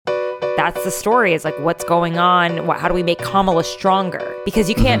that's the story, is like, what's going on? How do we make Kamala stronger? Because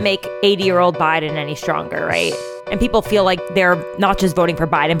you can't make 80-year-old Biden any stronger, right? And people feel like they're not just voting for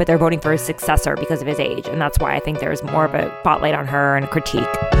Biden, but they're voting for his successor because of his age. And that's why I think there's more of a spotlight on her and critique.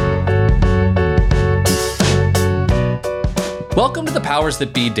 Welcome to the Powers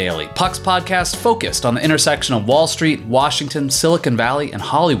That Be Daily, Puck's podcast focused on the intersection of Wall Street, Washington, Silicon Valley, and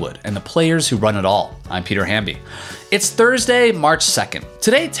Hollywood, and the players who run it all. I'm Peter Hamby. It's Thursday, March 2nd.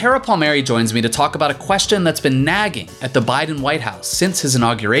 Today, Tara Palmieri joins me to talk about a question that's been nagging at the Biden White House since his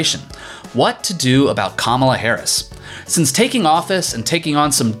inauguration: what to do about Kamala Harris. Since taking office and taking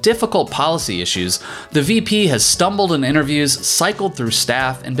on some difficult policy issues, the VP has stumbled in interviews, cycled through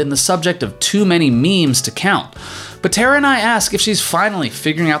staff, and been the subject of too many memes to count. But Tara and I ask if she's finally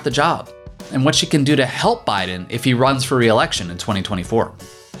figuring out the job and what she can do to help Biden if he runs for re-election in 2024.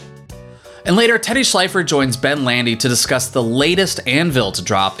 And later, Teddy Schleifer joins Ben Landy to discuss the latest anvil to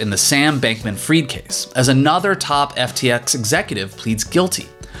drop in the Sam Bankman-Fried case as another top FTX executive pleads guilty.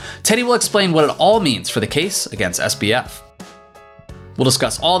 Teddy will explain what it all means for the case against SBF. We'll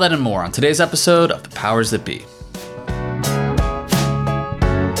discuss all that and more on today's episode of The Powers That Be.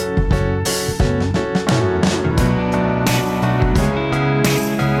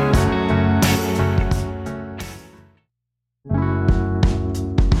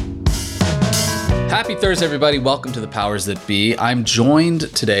 Happy Thursday, everybody. Welcome to The Powers That Be. I'm joined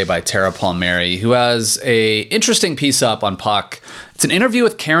today by Tara Palmieri, who has an interesting piece up on Puck. It's an interview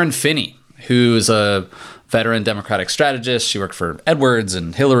with Karen Finney, who's a veteran Democratic strategist. She worked for Edwards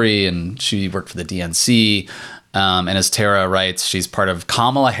and Hillary, and she worked for the DNC. And as Tara writes, she's part of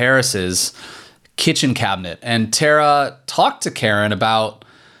Kamala Harris's kitchen cabinet. And Tara talked to Karen about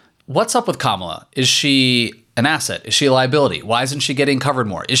what's up with Kamala. Is she an asset? Is she a liability? Why isn't she getting covered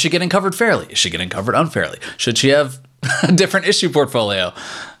more? Is she getting covered fairly? Is she getting covered unfairly? Should she have a different issue portfolio?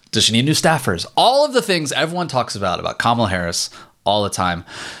 Does she need new staffers? All of the things everyone talks about Kamala Harris all the time.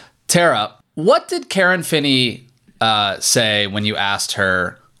 Tara, what did Karen Finney say when you asked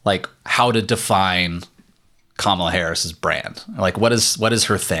her, like, how to define Kamala Harris's brand? Like, what is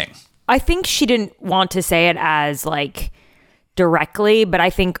her thing? I think she didn't want to say it as, like, directly, but I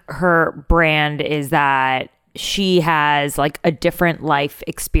think her brand is that she has, like, a different life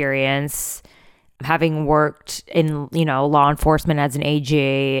experience, having worked in, law enforcement as an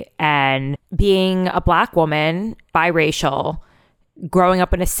AG, and being a Black woman, biracial, growing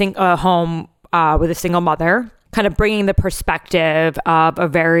up in a home with a single mother, kind of bringing the perspective of a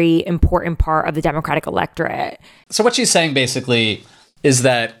very important part of the Democratic electorate. So what she's saying basically is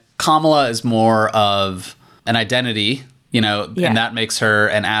that Kamala is more of an identity, and that makes her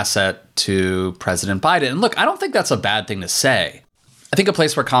an asset to President Biden. And look, I don't think that's a bad thing to say. I think a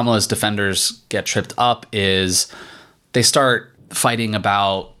place where Kamala's defenders get tripped up is they start fighting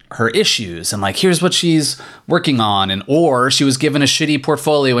about her issues and, like, here's what she's working on, or she was given a shitty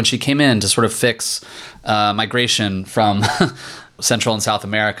portfolio when she came in to sort of fix migration from Central and South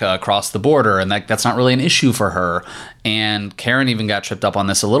America across the border, and that's not really an issue for her. And Karen even got tripped up on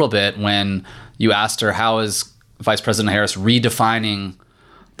this a little bit when you asked her, how is Vice President Harris redefining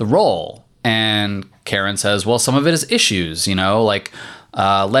the role? And Karen says, well, some of it is issues, like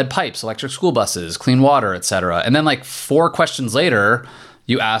lead pipes, electric school buses, clean water, etc. And then, like, 4 questions later,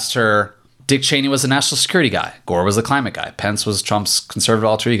 you asked her, Dick Cheney was a national security guy. Gore was the climate guy. Pence was Trump's conservative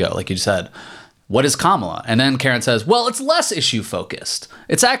alter ego, like you said. What is Kamala? And then Karen says, well, it's less issue focused.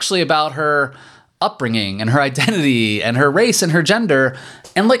 It's actually about her upbringing and her identity and her race and her gender.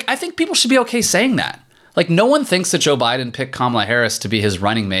 And, like, I think people should be okay saying that. Like, no one thinks that Joe Biden picked Kamala Harris to be his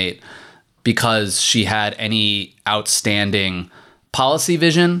running mate because she had any outstanding policy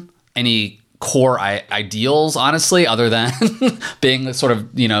vision, any core ideals, honestly, other than being the sort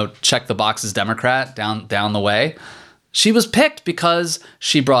of, check the boxes Democrat down the way. She was picked because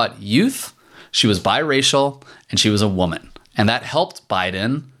she brought youth, she was biracial, and she was a woman. And that helped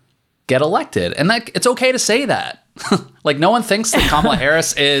Biden get elected. And it's okay to say that. Like, no one thinks that Kamala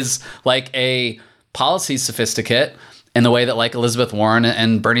Harris is, like, a policy sophisticate in the way that, like, Elizabeth Warren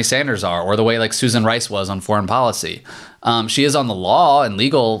and Bernie Sanders are, or the way, like, Susan Rice was on foreign policy. She is on the law and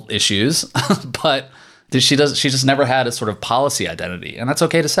legal issues, but she just never had a sort of policy identity, and that's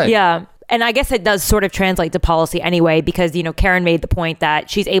okay to say. Yeah. And I guess it does sort of translate to policy anyway, because, Karen made the point that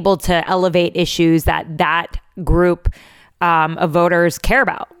she's able to elevate issues that group of voters care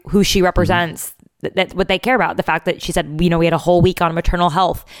about, who she represents. That's what they care about. The fact that she said, we had a whole week on maternal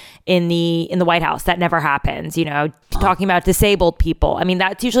health in the White House. That never happens, talking about disabled people. I mean,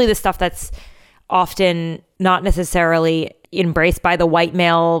 that's usually the stuff that's often not necessarily embraced by the white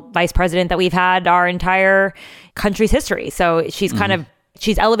male vice president that we've had our entire country's history. So she's kind of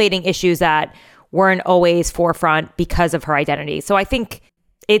she's elevating issues that weren't always forefront because of her identity. So I think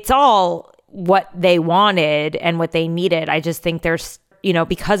it's all what they wanted and what they needed. I just think there's,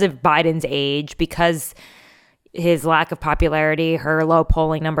 because of Biden's age, because his lack of popularity, her low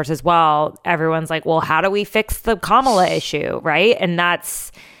polling numbers as well, everyone's like, well, how do we fix the Kamala issue, right? And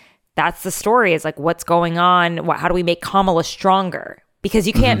that's the story, is like, what's going on? How do we make Kamala stronger? Because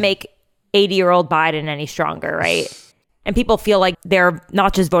you can't make 80-year-old Biden any stronger, right? And people feel like they're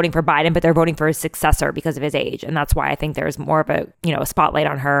not just voting for Biden, but they're voting for his successor because of his age. And that's why I think there's more of a spotlight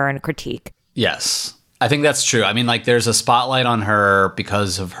on her and a critique. Yes, I think that's true. I mean, like, there's a spotlight on her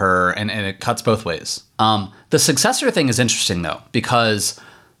because of her, and it cuts both ways. The successor thing is interesting, though, because,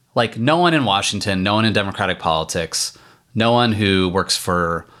 like, no one in Washington, no one in Democratic politics, no one who works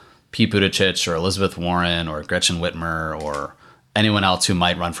for Pete Buttigieg or Elizabeth Warren or Gretchen Whitmer or anyone else who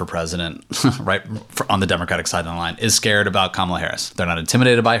might run for president right on the Democratic side of the line is scared about Kamala Harris. They're not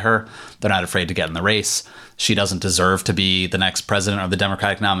intimidated by her. They're not afraid to get in the race. She doesn't deserve to be the next president or the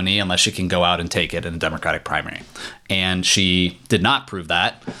Democratic nominee unless she can go out and take it in a Democratic primary. And she did not prove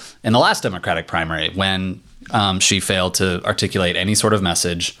that in the last Democratic primary when she failed to articulate any sort of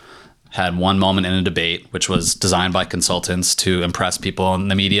message, had one moment in a debate, which was designed by consultants to impress people in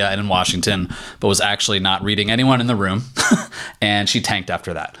the media and in Washington, but was actually not reading anyone in the room. And she tanked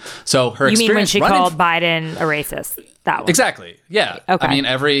after that. So her experience... You mean when she called Biden a racist? That one. Exactly. Yeah. Okay.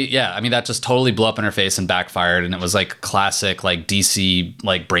 I mean, that just totally blew up in her face and backfired. And it was like classic, like DC,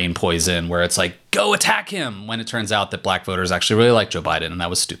 like brain poison, where it's like, go attack him, when it turns out that black voters actually really like Joe Biden. And that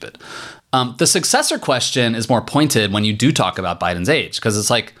was stupid. The successor question is more pointed when you do talk about Biden's age, because it's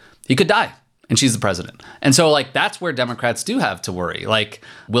like, he could die and she's the president. And so, like, that's where Democrats do have to worry. Like,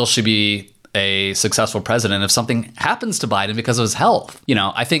 will she be a successful president if something happens to Biden because of his health?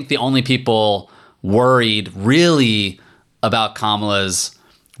 I think the only people worried really about Kamala's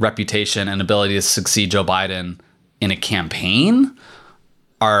reputation and ability to succeed Joe Biden in a campaign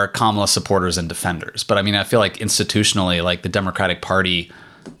are Kamala supporters and defenders. But I mean, I feel like institutionally, like, the Democratic Party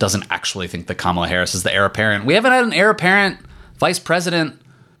doesn't actually think that Kamala Harris is the heir apparent. We haven't had an heir apparent vice president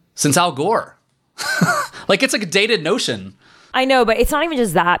since Al Gore. Like, it's like a dated notion. I know, but it's not even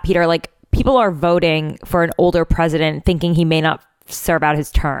just that, Peter. Like, people are voting for an older president thinking he may not serve out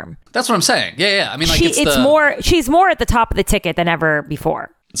his term. That's what I'm saying. Yeah. I mean, like, she's more at the top of the ticket than ever before.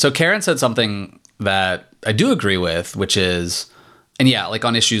 So Karen said something that I do agree with, which is, and yeah, like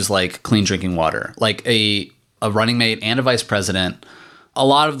on issues like clean drinking water, like a running mate and a vice president, a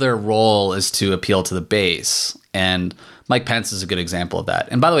lot of their role is to appeal to the base. And Mike Pence is a good example of that.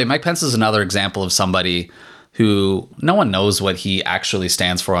 And by the way, Mike Pence is another example of somebody who no one knows what he actually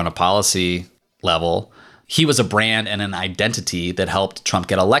stands for on a policy level. He was a brand and an identity that helped Trump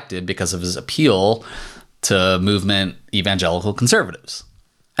get elected because of his appeal to movement evangelical conservatives.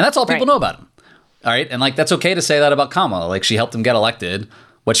 And that's all people know about him. All right. And like, that's okay to say that about Kamala. Like, she helped him get elected.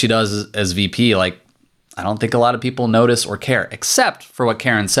 What she does as VP, like, I don't think a lot of people notice or care, except for what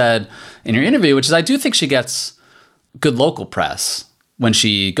Karen said in your interview, which is, I do think she gets good local press when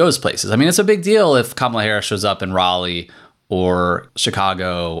she goes places. I mean, it's a big deal if Kamala Harris shows up in Raleigh or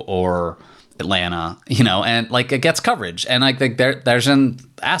Chicago or Atlanta, and like, it gets coverage. And I think there's an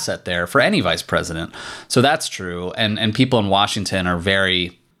asset there for any vice president. So that's true. And people in Washington are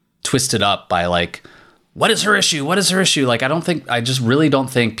very twisted up by like, what is her issue? What is her issue? Like, I just really don't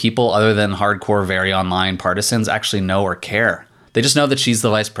think people other than hardcore, very online partisans actually know or care. They just know that she's the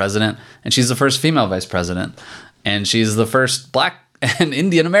vice president and she's the first female vice president and she's the first Black and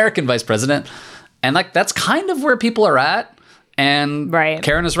Indian American vice president. And like, that's kind of where people are at. And right.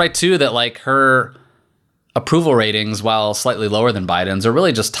 Karen is right too, that like her approval ratings, while slightly lower than Biden's, are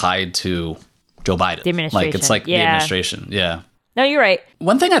really just tied to Joe Biden. The administration. Like, it's like the administration. Yeah. No, you're right.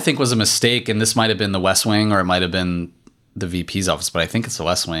 One thing I think was a mistake, and this might have been the West Wing or it might have been the VP's office, but I think it's the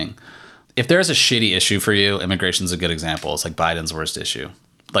West Wing. If there's a shitty issue for you, immigration's a good example. It's like Biden's worst issue,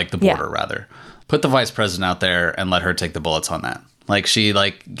 like the border, rather. Put the vice president out there and let her take the bullets on that. Like, she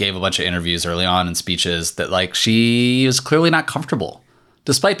like gave a bunch of interviews early on and speeches that like she is clearly not comfortable,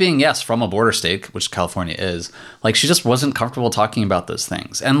 despite being, yes, from a border state, which California is. Like, she just wasn't comfortable talking about those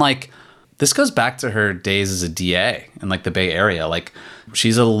things. And like, this goes back to her days as a DA in like the Bay Area. Like,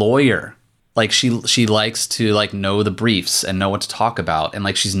 she's a lawyer. Like, she likes to like know the briefs and know what to talk about. And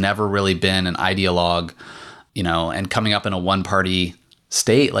like, she's never really been an ideologue, and coming up in a one-party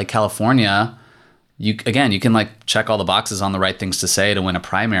state like California, you can like check all the boxes on the right things to say to win a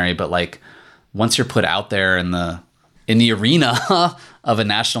primary. But like, once you're put out there in the arena of a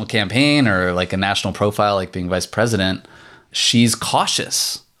national campaign or like a national profile, like being vice president, she's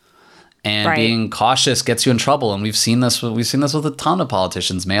cautious. And being cautious gets you in trouble. And we've seen this with a ton of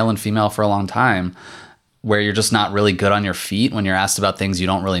politicians, male and female, for a long time, where you're just not really good on your feet when you're asked about things you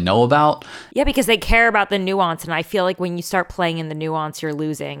don't really know about. Yeah, because they care about the nuance. And I feel like when you start playing in the nuance, you're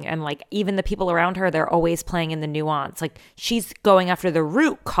losing. And like even the people around her, they're always playing in the nuance. Like she's going after the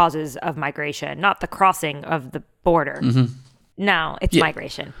root causes of migration, not the crossing of the border. Mm-hmm. No, it's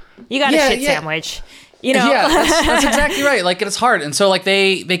migration. You got a shit sandwich. You know? Yeah, that's exactly right. Like, it's hard. And so, like,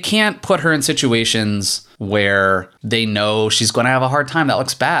 they can't put her in situations where they know she's going to have a hard time. That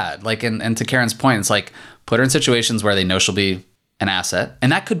looks bad. Like, and to Karen's point, it's like, put her in situations where they know she'll be an asset.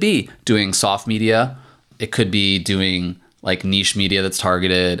 And that could be doing soft media. It could be doing, like, niche media that's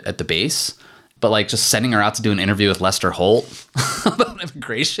targeted at the base. But, like, just sending her out to do an interview with Lester Holt about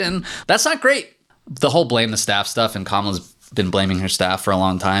immigration, that's not great. The whole blame the staff stuff, and Kamala's been blaming her staff for a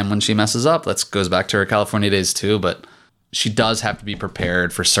long time when she messes up. That goes back to her California days too, but she does have to be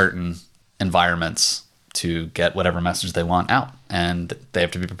prepared for certain environments to get whatever message they want out. And they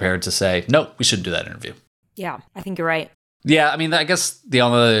have to be prepared to say, no, we shouldn't do that interview. Yeah, I think you're right. Yeah, I mean, I guess the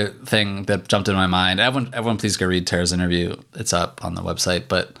only other thing that jumped into my mind, everyone please go read Tara's interview. It's up on the website.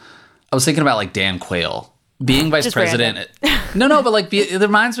 But I was thinking about like Dan Quayle being vice president. No, but like it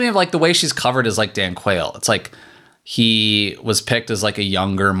reminds me of like the way she's covered is like Dan Quayle. It's like, he was picked as like a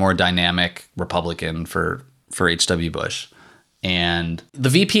younger, more dynamic Republican for H.W. Bush. And the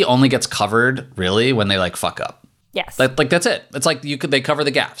VP only gets covered really when they like fuck up. Yes. Like that's it. It's like they cover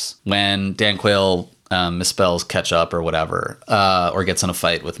the gaffes when Dan Quayle misspells ketchup or whatever, or gets in a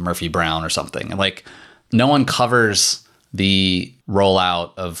fight with Murphy Brown or something. And like no one covers the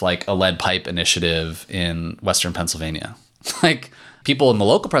rollout of like a lead pipe initiative in Western Pennsylvania. Like people in the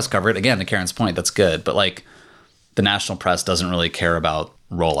local press cover it. Again, to Karen's point, that's good. But like, the national press doesn't really care about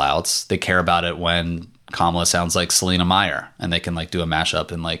rollouts. They care about it when Kamala sounds like Selena Meyer and they can like do a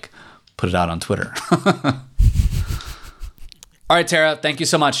mashup and like put it out on Twitter. All right, Tara, thank you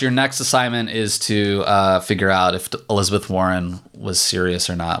so much. Your next assignment is to figure out if Elizabeth Warren was serious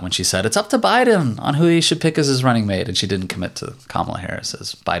or not when she said it's up to Biden on who he should pick as his running mate, and she didn't commit to Kamala Harris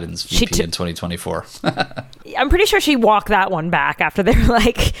as Biden's VP in 2024. I'm pretty sure she walked that one back after there were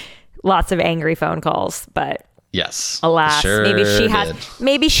like lots of angry phone calls, but yes, alas, sure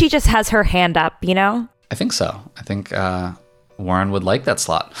maybe she just has her hand up, you know? I think so. I think Warren would like that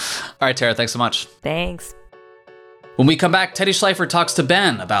slot. All right, Tara, thanks so much. Thanks. When we come back, Teddy Schleifer talks to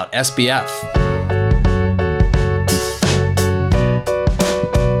Ben about SBF.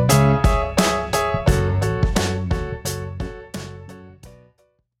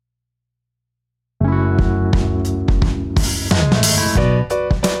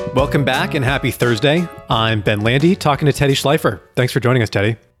 Welcome back and happy Thursday. I'm Ben Landy talking to Teddy Schleifer. Thanks for joining us,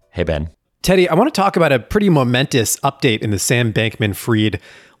 Teddy. Hey, Ben. Teddy, I want to talk about a pretty momentous update in the Sam Bankman-Fried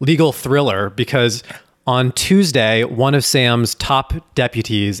legal thriller because on Tuesday, one of Sam's top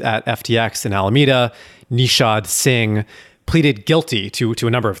deputies at FTX in Alameda, Nishad Singh, pleaded guilty to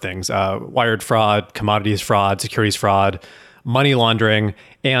a number of things, wired fraud, commodities fraud, securities fraud, money laundering,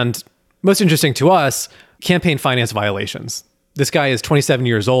 and most interesting to us, campaign finance violations. This guy is 27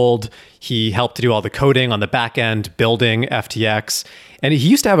 years old. He helped to do all the coding on the back end, building FTX. And he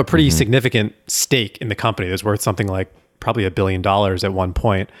used to have a pretty significant stake in the company. It was worth something like probably $1 billion at one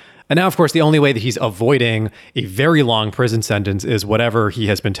point. And now, of course, the only way that he's avoiding a very long prison sentence is whatever he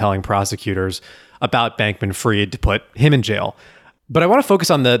has been telling prosecutors about Bankman-Fried to put him in jail. But I want to focus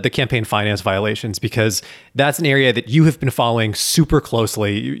on the campaign finance violations because that's an area that you have been following super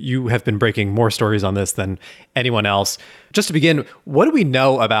closely. You have been breaking more stories on this than anyone else. Just to begin, what do we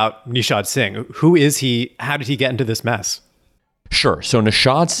know about Nishad Singh? Who is he? How did he get into this mess? Sure. So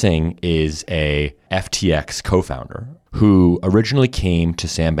Nishad Singh is a FTX co-founder who originally came to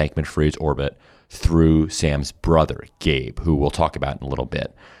Sam Bankman-Fried's orbit through Sam's brother, Gabe, who we'll talk about in a little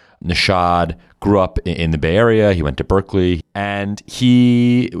bit. Nishad grew up in the Bay Area. He went to Berkeley, and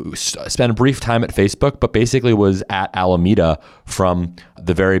he spent a brief time at Facebook, but basically was at Alameda from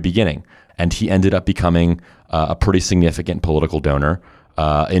the very beginning. And he ended up becoming a pretty significant political donor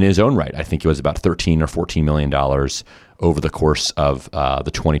in his own right. I think it was about $13 or $14 million over the course of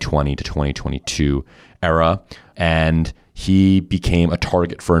the 2020 to 2022 era. And he became a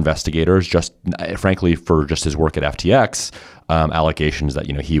target for investigators, just frankly, for just his work at FTX. Allegations that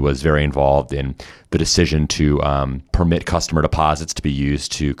he was very involved in the decision to permit customer deposits to be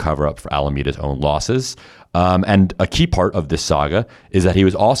used to cover up for Alameda's own losses. And a key part of this saga is that he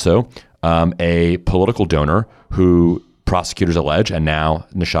was also a political donor who prosecutors allege, and now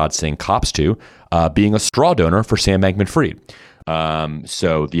Nishad Singh cops to, being a straw donor for Sam Bankman-Fried.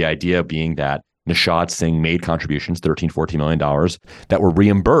 So the idea being that Nishad Singh made contributions, $13-14 million, that were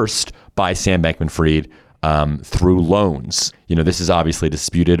reimbursed by Sam Bankman-Fried through loans. This is obviously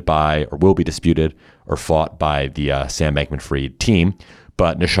disputed by, or will be disputed or fought by the Sam Bankman-Fried team.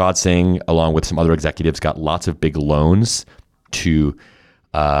 But Nishad Singh, along with some other executives, got lots of big loans to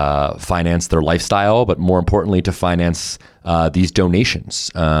finance their lifestyle, but more importantly, to finance these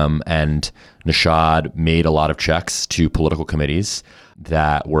donations. And Nishad made a lot of checks to political committees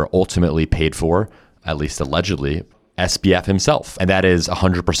that were ultimately paid for, at least allegedly, SBF himself. And that is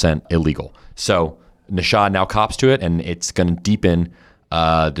 100% illegal. So Nishad now cops to it, and it's going to deepen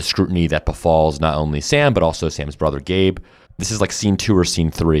the scrutiny that befalls not only Sam, but also Sam's brother, Gabe. This is like scene 2 or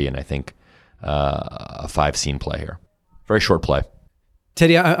scene 3, and I think a 5-scene play here. Very short play.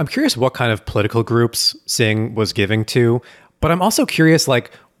 Teddy, I'm curious what kind of political groups Singh was giving to, but I'm also curious,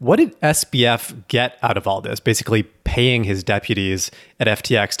 what did SBF get out of all this? Basically paying his deputies at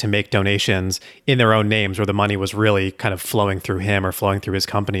FTX to make donations in their own names, where the money was really kind of flowing through him or flowing through his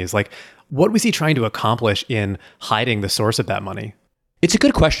companies. What was he trying to accomplish in hiding the source of that money? It's a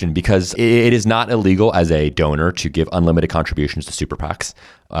good question, because it is not illegal as a donor to give unlimited contributions to super PACs.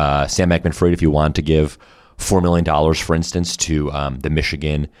 Sam Bankman-Fried, if you wanted to give $4 million, for instance, to the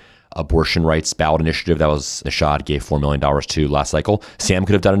Michigan abortion rights ballot initiative that was Nishad gave $4 million to last cycle, Sam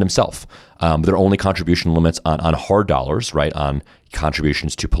could have done it himself. There are only contribution limits on hard dollars, right? On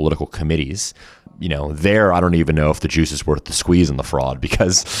contributions to political committees. There, I don't even know if the juice is worth the squeeze in the fraud,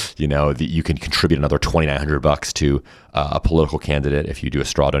 because, you can contribute another $2,900 to a political candidate if you do a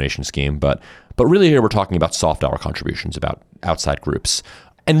straw donation scheme. But really here we're talking about soft dollar contributions, about outside groups.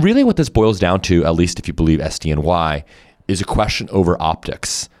 And really what this boils down to, at least if you believe SDNY, is a question over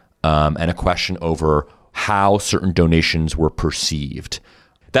optics. And a question over how certain donations were perceived.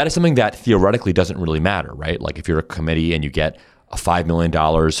 That is something that theoretically doesn't really matter, right? Like if you're a committee and you get $5 million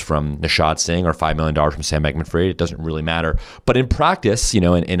from Nishad Singh or $5 million from Sam Bankman-Fried, it doesn't really matter. But in practice,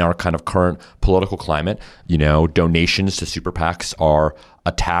 in our kind of current political climate, donations to super PACs are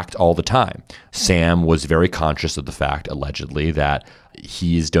attacked all the time. Sam was very conscious of the fact, allegedly, that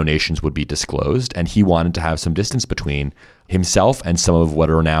his donations would be disclosed, and he wanted to have some distance between himself and some of what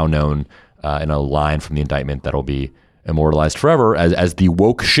are now known in a line from the indictment that'll be immortalized forever as the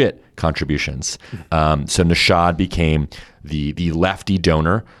woke shit contributions. So Nishad became the lefty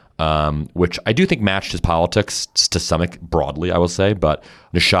donor, which I do think matched his politics to some broadly, I will say, but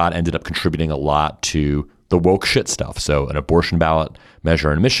Nishad ended up contributing a lot to the woke shit stuff. So an abortion ballot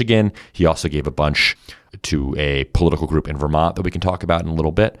measure in Michigan. He also gave a bunch to a political group in Vermont that we can talk about in a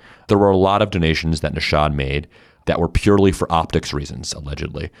little bit. There were a lot of donations that Nishad made that were purely for optics reasons,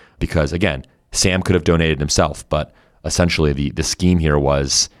 allegedly, because again, Sam could have donated himself, but essentially the scheme here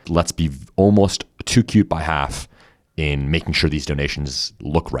was, let's be almost too cute by half in making sure these donations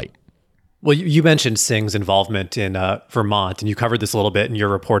look right. Well, you mentioned Singh's involvement in Vermont, and you covered this a little bit in your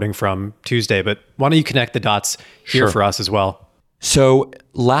reporting from Tuesday, but why don't you connect the dots here for us as well? So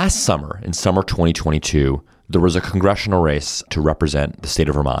last summer, in summer 2022, there was a congressional race to represent the state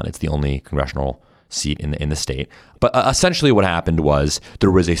of Vermont. It's the only congressional seat in the state. But essentially what happened was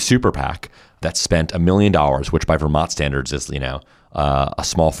there was a super PAC that spent $1 million, which by Vermont standards is, a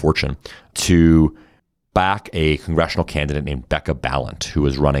small fortune, to back a congressional candidate named Becca Balint, who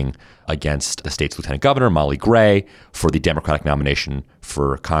was running against the state's lieutenant governor, Molly Gray, for the Democratic nomination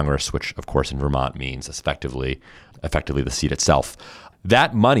for Congress, which of course in Vermont means effectively the seat itself.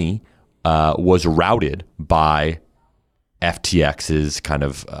 That money was routed by FTX's kind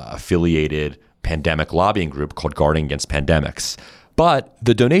of affiliated pandemic lobbying group called Guarding Against Pandemics. But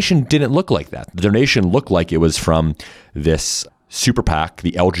the donation didn't look like that. The donation looked like it was from this super PAC,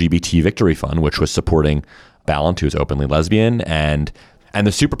 the LGBT Victory Fund, which was supporting Balint, who is openly lesbian, and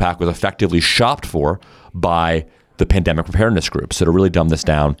the super PAC was effectively shopped for by the pandemic preparedness group. So to really dumb this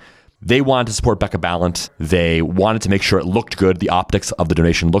down, they wanted to support Becca Balint. They wanted to make sure it looked good. The optics of the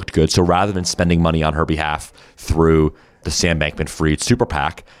donation looked good. So rather than spending money on her behalf through the Sam Bankman-Fried super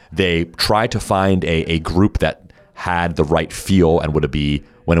PAC, they tried to find a group that had the right feel and would be,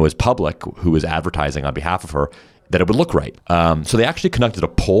 when it was public, who was advertising on behalf of her, that it would look right. So they actually conducted a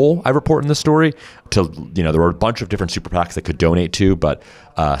poll, I report in the story, to, there were a bunch of different super PACs that could donate to, but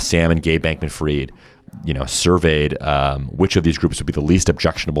Sam and Gabe Bankman-Fried, surveyed which of these groups would be the least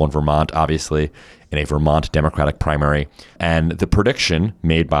objectionable in Vermont, obviously, in a Vermont Democratic primary. And the prediction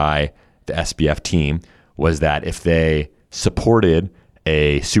made by the SBF team was that if they supported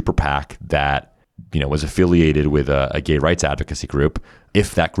a super PAC that, was affiliated with a gay rights advocacy group,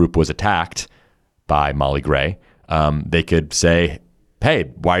 if that group was attacked by Molly Gray, they could say,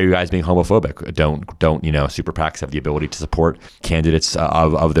 hey, why are you guys being homophobic? Don't super PACs have the ability to support candidates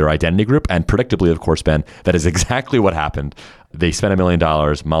of their identity group? And predictably, of course, Ben, that is exactly what happened. They spent $1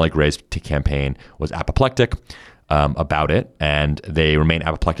 million. Molly Gray's campaign was apoplectic about it, and they remain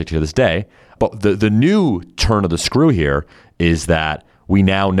apoplectic to this day. But the new turn of the screw here is that we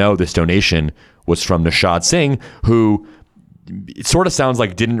now know this donation was from Nishad Singh, who it sort of sounds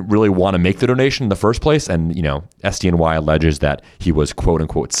like didn't really want to make the donation in the first place. And, SDNY alleges that he was, quote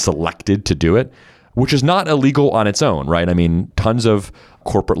unquote, selected to do it, which is not illegal on its own, right? I mean, tons of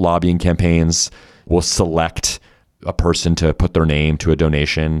corporate lobbying campaigns will select a person to put their name to a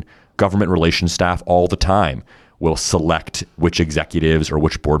donation. Government relations staff all the time will select which executives or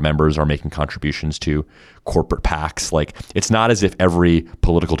which board members are making contributions to corporate PACs. Like, it's not as if every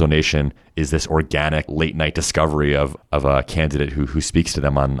political donation is this organic late night discovery of a candidate who speaks to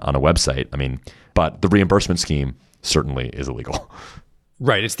them on a website. I mean, but the reimbursement scheme certainly is illegal.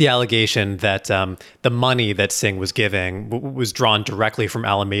 Right. It's the allegation that the money that Singh was giving was drawn directly from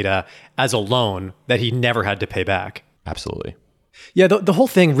Alameda as a loan that he never had to pay back. Absolutely. Yeah, the whole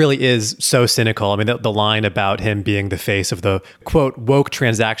thing really is so cynical. I mean, the line about him being the face of the, quote, woke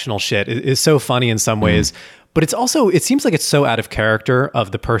transactional shit is so funny in some ways. But it's also, it seems like it's so out of character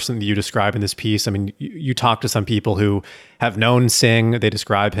of the person that you describe in this piece. I mean, you talk to some people who have known Singh. They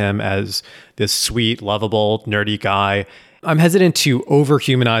describe him as this sweet, lovable, nerdy guy. I'm hesitant to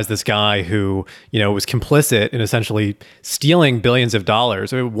overhumanize this guy who, was complicit in essentially stealing billions of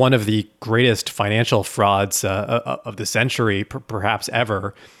dollars. One of the greatest financial frauds of the century, perhaps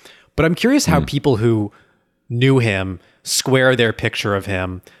ever. But I'm curious how people who knew him square their picture of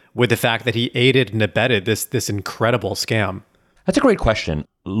him with the fact that he aided and abetted this incredible scam. That's a great question.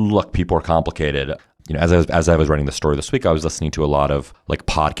 Look, people are complicated. As I was writing the story this week, I was listening to a lot of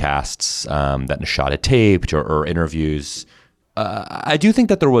podcasts that Nishad had taped or interviews. I do think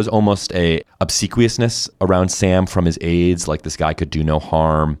that there was almost a obsequiousness around Sam from his aides, like this guy could do no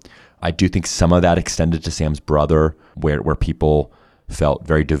harm. I do think some of that extended to Sam's brother, where people felt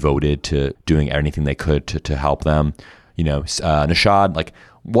very devoted to doing anything they could to help them. Nishad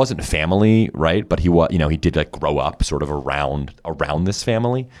wasn't family, right? But he did grow up sort of around this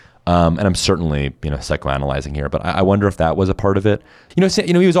family. And I'm certainly, psychoanalyzing here, but I wonder if that was a part of it.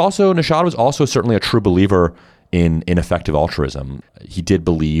 Nishad was also certainly a true believer in effective altruism. He did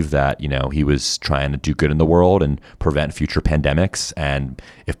believe that, he was trying to do good in the world and prevent future pandemics. And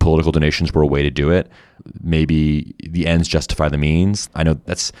if political donations were a way to do it, maybe the ends justify the means. I know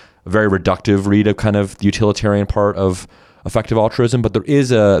that's a very reductive read of kind of the utilitarian part of effective altruism, but there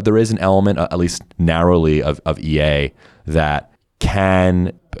is an element, at least narrowly, of EA that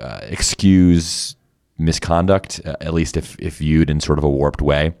can excuse misconduct, at least if viewed in sort of a warped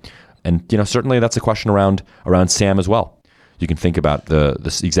way. And certainly that's a question around Sam as well. You can think about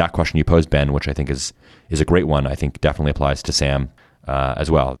this exact question you posed, Ben, which I think is a great one. I think definitely applies to Sam as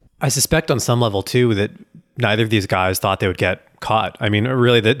well. I suspect on some level too that neither of these guys thought they would get caught. I mean,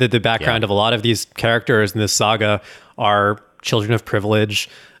 really, the background of a lot of these characters in this saga are children of privilege,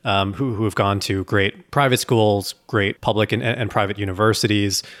 who have gone to great private schools, great public and private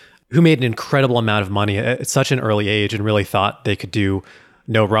universities, who made an incredible amount of money at such an early age and really thought they could do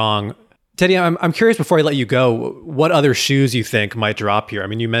no wrong. Teddy, I'm curious before I let you go, what other shoes you think might drop here? I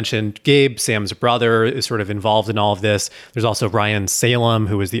mean, you mentioned Gabe, Sam's brother, is sort of involved in all of this. There's also Ryan Salem,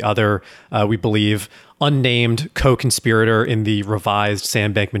 who is the other, we believe, unnamed co-conspirator in the revised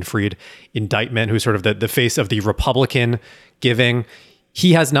Sam Bankman-Fried indictment, who's sort of the face of the Republican giving.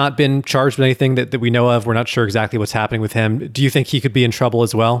 He has not been charged with anything that we know of. We're not sure exactly what's happening with him. Do you think he could be in trouble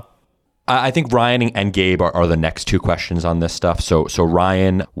as well? I think Ryan and Gabe are the next two questions on this stuff. So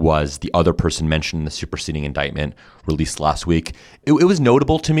Ryan was the other person mentioned in the superseding indictment released last week. It was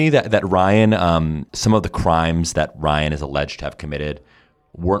notable to me that Ryan, some of the crimes that Ryan is alleged to have committed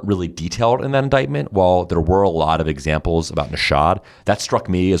weren't really detailed in that indictment, while there were a lot of examples about Nishad. That struck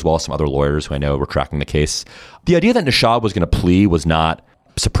me, as well as some other lawyers who I know were tracking the case. The idea that Nishad was going to plea was not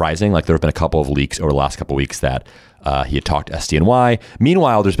surprising. There have been a couple of leaks over the last couple of weeks that he had talked to SDNY.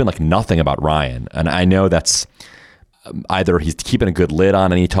 Meanwhile, there's been nothing about Ryan. And I know that's either he's keeping a good lid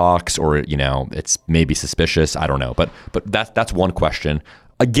on any talks or, it's maybe suspicious. I don't know. But that's one question.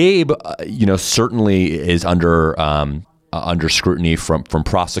 Gabe, certainly is under scrutiny from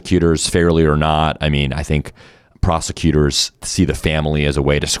prosecutors, fairly or not. I mean, I think prosecutors see the family as a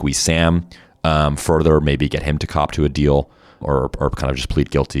way to squeeze Sam further, maybe get him to cop to a deal or kind of just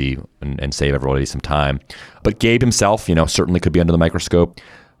plead guilty and save everybody some time. But Gabe himself, certainly could be under the microscope.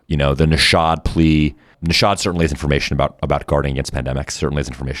 The Nishad plea Nishad certainly has information about guarding against pandemics, certainly has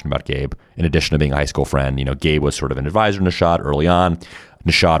information about Gabe. In addition to being a high school friend, Gabe was sort of an advisor to Nishad early on.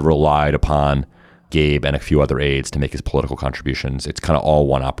 Nishad relied upon Gabe and a few other aides to make his political contributions. It's kind of all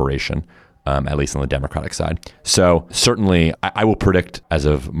one operation, at least on the Democratic side. So certainly I will predict as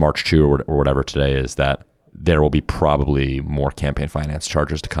of March 2 or whatever today is that there will be probably more campaign finance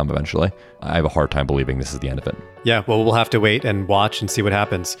charges to come eventually. I have a hard time believing this is the end of it. Yeah, well, we'll have to wait and watch and see what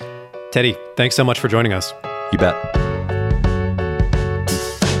happens. Teddy, thanks so much for joining us. You bet.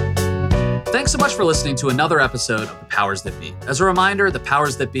 Thanks so much for listening to another episode of The Powers That Be. As a reminder, The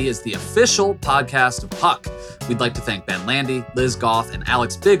Powers That Be is the official podcast of Puck. We'd like to thank Ben Landy, Liz Goff, and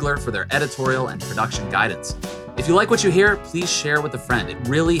Alex Bigler for their editorial and production guidance. If you like what you hear, please share with a friend. It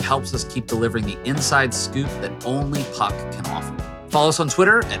really helps us keep delivering the inside scoop that only Puck can offer. Follow us on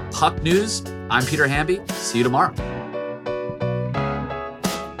Twitter at Puck News. I'm Peter Hamby. See you tomorrow.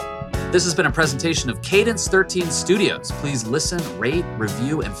 This has been a presentation of Cadence 13 Studios. Please listen, rate,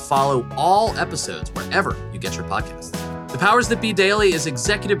 review, and follow all episodes wherever you get your podcasts. The Powers That Be Daily is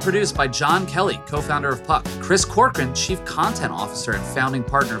executive produced by John Kelly, co-founder of Puck, Chris Corcoran, chief content officer and founding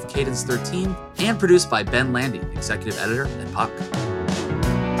partner of Cadence 13, and produced by Ben Landy, executive editor at Puck.